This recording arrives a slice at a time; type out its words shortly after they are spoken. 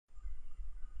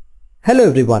Hello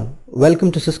everyone,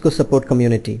 welcome to Cisco Support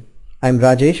Community. I'm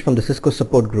Rajesh from the Cisco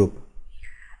Support Group.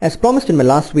 As promised in my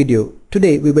last video,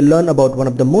 today we will learn about one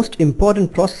of the most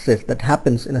important processes that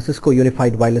happens in a Cisco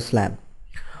Unified Wireless LAN.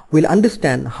 We'll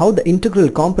understand how the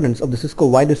integral components of the Cisco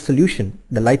wireless solution,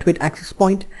 the lightweight access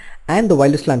point and the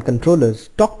wireless LAN controllers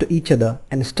talk to each other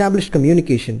and establish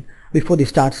communication before they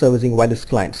start servicing wireless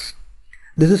clients.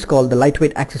 This is called the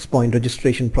lightweight access point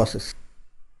registration process.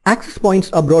 Access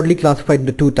points are broadly classified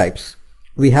into two types.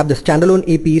 We have the standalone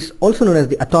APs, also known as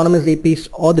the autonomous APs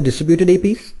or the distributed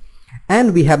APs,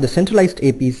 and we have the centralized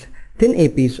APs, thin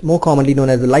APs, more commonly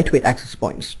known as the lightweight access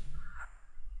points.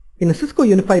 In a Cisco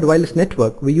Unified Wireless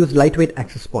Network, we use lightweight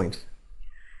access points.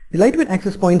 The lightweight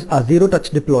access points are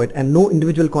zero-touch deployed and no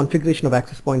individual configuration of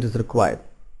access points is required.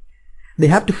 They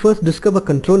have to first discover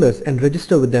controllers and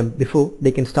register with them before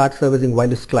they can start servicing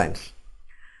wireless clients.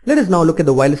 Let us now look at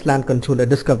the wireless LAN controller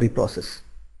discovery process.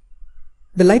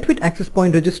 The lightweight access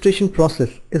point registration process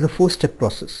is a four-step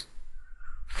process.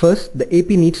 First, the AP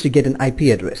needs to get an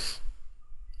IP address.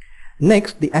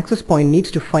 Next, the access point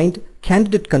needs to find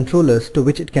candidate controllers to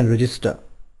which it can register.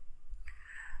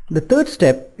 The third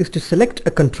step is to select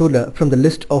a controller from the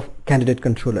list of candidate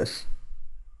controllers.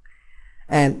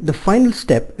 And the final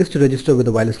step is to register with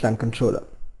the wireless LAN controller.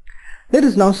 Let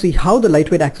us now see how the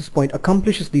lightweight access point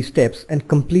accomplishes these steps and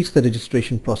completes the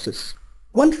registration process.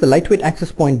 Once the lightweight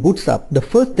access point boots up, the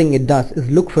first thing it does is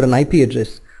look for an IP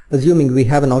address, assuming we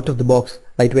have an out-of-the-box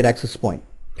lightweight access point.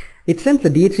 It sends the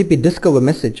DHCP discover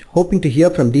message, hoping to hear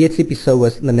from DHCP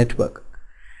servers in the network.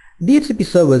 DHCP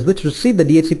servers which receive the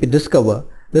DHCP discover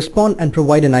respond and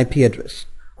provide an IP address.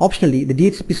 Optionally, the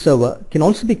DHCP server can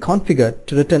also be configured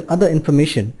to return other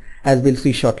information, as we'll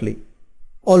see shortly.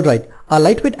 Alright, our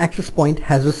lightweight access point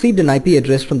has received an IP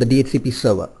address from the DHCP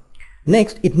server.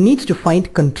 Next, it needs to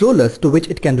find controllers to which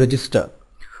it can register.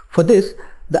 For this,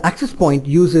 the access point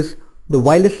uses the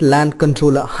Wireless LAN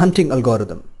Controller hunting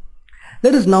algorithm.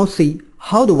 Let us now see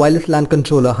how the Wireless LAN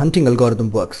Controller hunting algorithm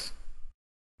works.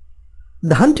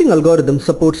 The hunting algorithm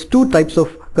supports two types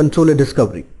of controller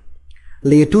discovery: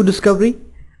 Layer 2 discovery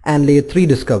and Layer 3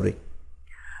 discovery.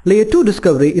 Layer 2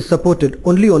 discovery is supported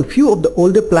only on few of the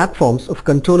older platforms of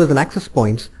controllers and access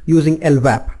points using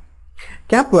LWAPP.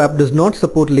 CAPWAP does not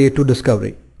support Layer 2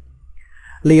 discovery.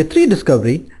 Layer 3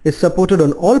 discovery is supported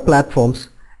on all platforms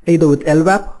either with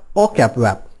LWAPP or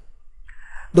CAPWAP.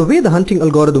 The way the hunting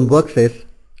algorithm works is,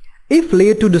 if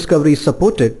Layer 2 discovery is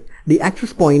supported, the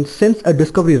access point sends a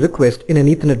discovery request in an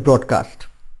Ethernet broadcast.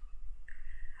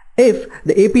 If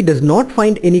the AP does not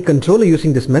find any controller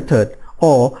using this method,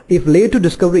 or if Layer 2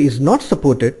 discovery is not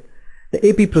supported, the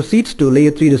AP proceeds to Layer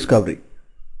 3 discovery.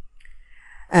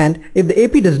 And if the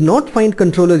AP does not find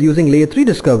controllers using Layer 3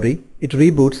 discovery, it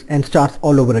reboots and starts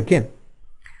all over again.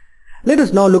 Let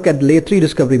us now look at Layer 3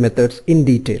 discovery methods in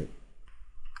detail.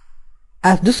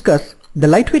 As discussed, the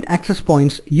lightweight access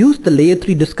points use the Layer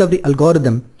 3 discovery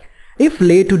algorithm if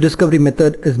Layer 2 discovery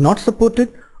method is not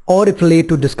supported or if Layer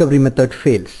 2 discovery method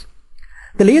fails.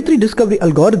 The Layer 3 discovery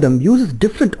algorithm uses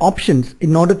different options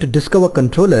in order to discover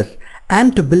controllers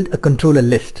and to build a controller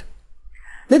list.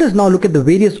 Let us now look at the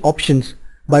various options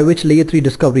by which Layer 3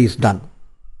 discovery is done.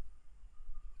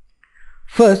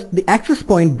 First, the access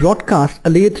point broadcasts a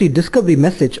Layer 3 discovery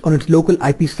message on its local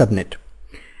IP subnet.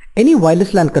 Any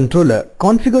wireless LAN controller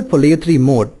configured for Layer 3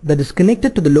 mode that is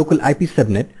connected to the local IP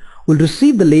subnet will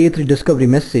receive the Layer 3 discovery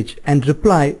message and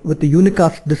reply with the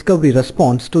unicast discovery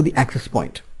response to the access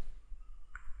point.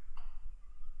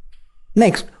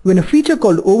 Next, when a feature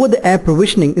called over-the-air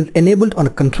provisioning is enabled on a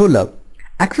controller,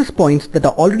 access points that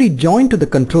are already joined to the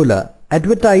controller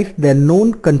advertise their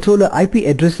known controller IP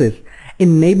addresses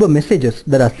in neighbor messages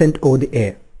that are sent over the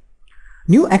air.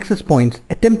 New access points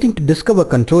attempting to discover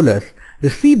controllers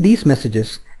receive these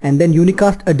messages and then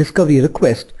unicast a discovery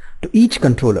request to each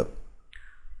controller.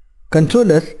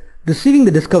 Controllers receiving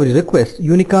the discovery request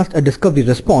unicast a discovery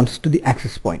response to the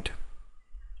access point.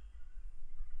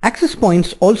 Access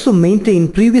points also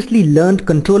maintain previously learned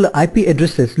controller IP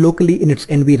addresses locally in its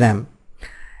NVRAM.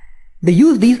 They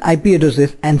use these IP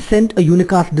addresses and send a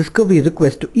unicast discovery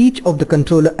request to each of the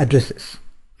controller addresses.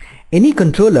 Any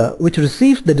controller which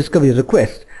receives the discovery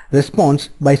request responds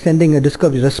by sending a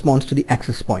discovery response to the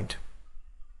access point.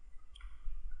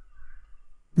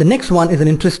 The next one is an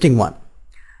interesting one.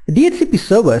 DHCP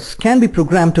servers can be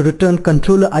programmed to return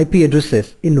controller IP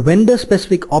addresses in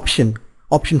vendor-specific option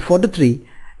 43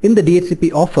 in the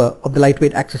DHCP offer of the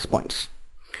lightweight access points.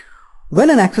 When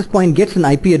an access point gets an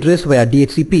IP address via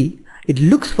DHCP, it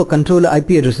looks for controller IP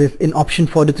addresses in option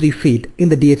 43 field in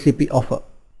the DHCP offer.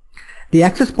 The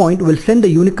access point will send a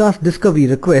unicast discovery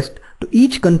request to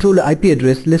each controller IP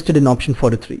address listed in option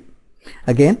 43.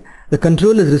 Again, the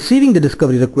controller is receiving the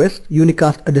discovery request,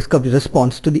 unicast a discovery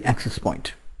response to the access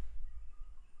point.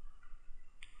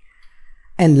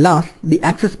 And last, the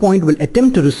access point will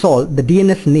attempt to resolve the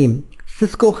DNS name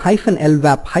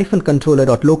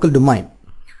Cisco-LWAPP-controller.local domain.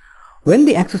 When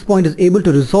the access point is able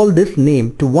to resolve this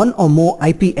name to one or more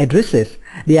IP addresses,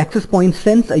 the access point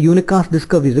sends a unicast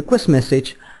discovery request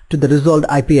message to the resolved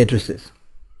IP addresses.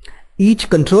 Each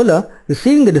controller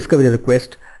receiving the discovery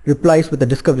request replies with a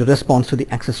discovery response to the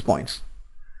access points.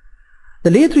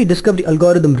 The layer 3 discovery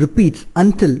algorithm repeats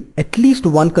until at least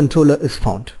one controller is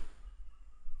found.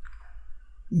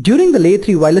 During the layer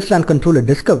 3 wireless LAN controller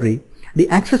discovery, the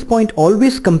access point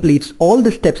always completes all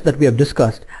the steps that we have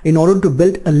discussed in order to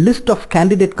build a list of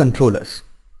candidate controllers.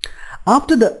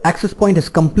 After the access point has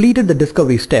completed the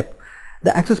discovery step,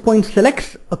 the access point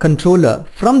selects a controller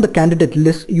from the candidate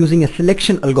list using a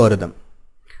selection algorithm,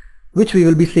 which we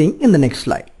will be seeing in the next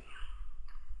slide.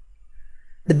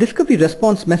 The discovery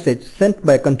response message sent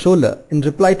by a controller in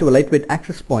reply to a lightweight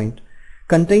access point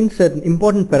contains certain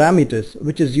important parameters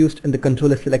which is used in the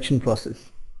controller selection process.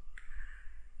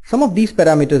 Some of these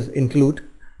parameters include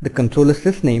the controller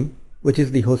sysname, which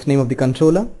is the host name of the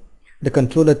controller, the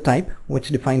controller type, which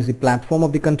defines the platform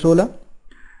of the controller,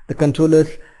 the controller's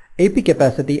AP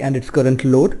capacity and its current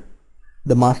load,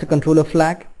 the master controller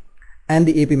flag, and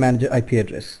the AP manager IP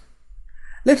address.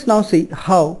 Let's now see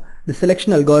how the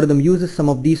selection algorithm uses some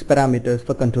of these parameters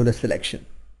for controller selection.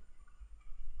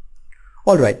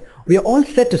 Alright, we are all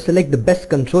set to select the best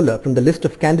controller from the list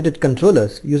of candidate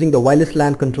controllers using the wireless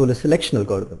LAN controller selection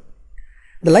algorithm.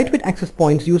 The lightweight access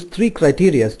points use 3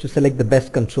 criteria to select the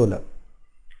best controller.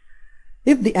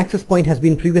 If the access point has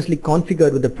been previously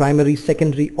configured with a primary,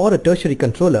 secondary or a tertiary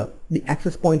controller, the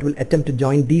access point will attempt to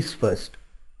join these first.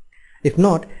 If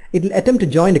not, it will attempt to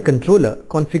join a controller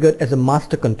configured as a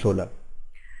master controller.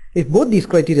 If both these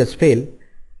criteria fail,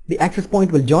 the access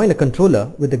point will join a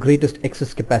controller with the greatest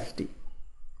access capacity.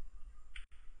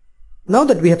 Now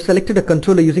that we have selected a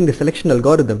controller using the selection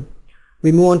algorithm,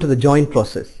 we move on to the join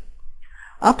process.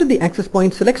 After the access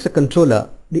point selects a controller,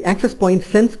 the access point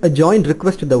sends a join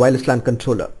request to the wireless LAN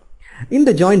controller. In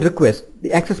the join request,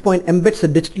 the access point embeds a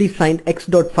digitally signed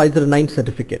X.509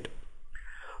 certificate.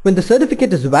 When the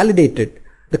certificate is validated,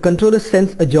 the controller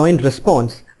sends a join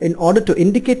response in order to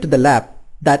indicate to the lab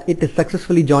that it is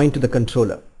successfully joined to the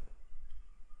controller.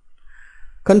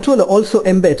 Controller also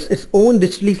embeds its own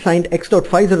digitally signed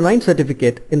X.509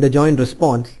 certificate in the join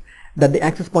response that the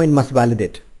access point must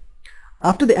validate.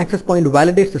 After the access point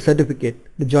validates the certificate,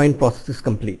 the join process is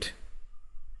complete.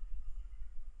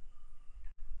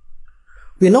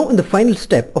 We are now in the final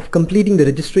step of completing the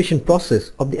registration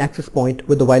process of the access point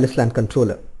with the wireless LAN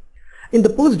controller. In the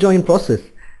post-join process,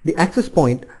 the access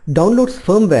point downloads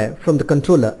firmware from the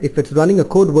controller if it's running a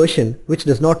code version which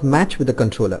does not match with the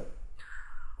controller.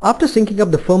 After syncing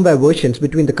up the firmware versions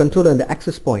between the controller and the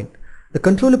access point, the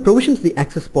controller provisions the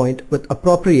access point with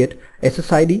appropriate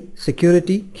SSID,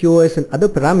 security, QoS and other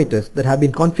parameters that have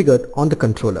been configured on the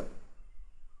controller.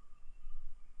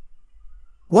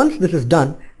 Once this is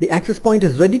done, the access point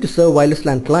is ready to serve wireless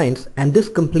LAN clients, and this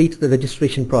completes the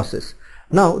registration process.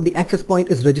 Now the access point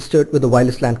is registered with the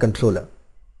wireless LAN controller.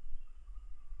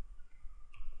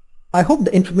 I hope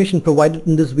the information provided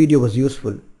in this video was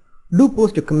useful. Do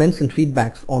post your comments and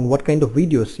feedbacks on what kind of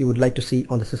videos you would like to see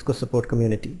on the Cisco support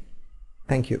community.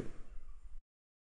 Thank you.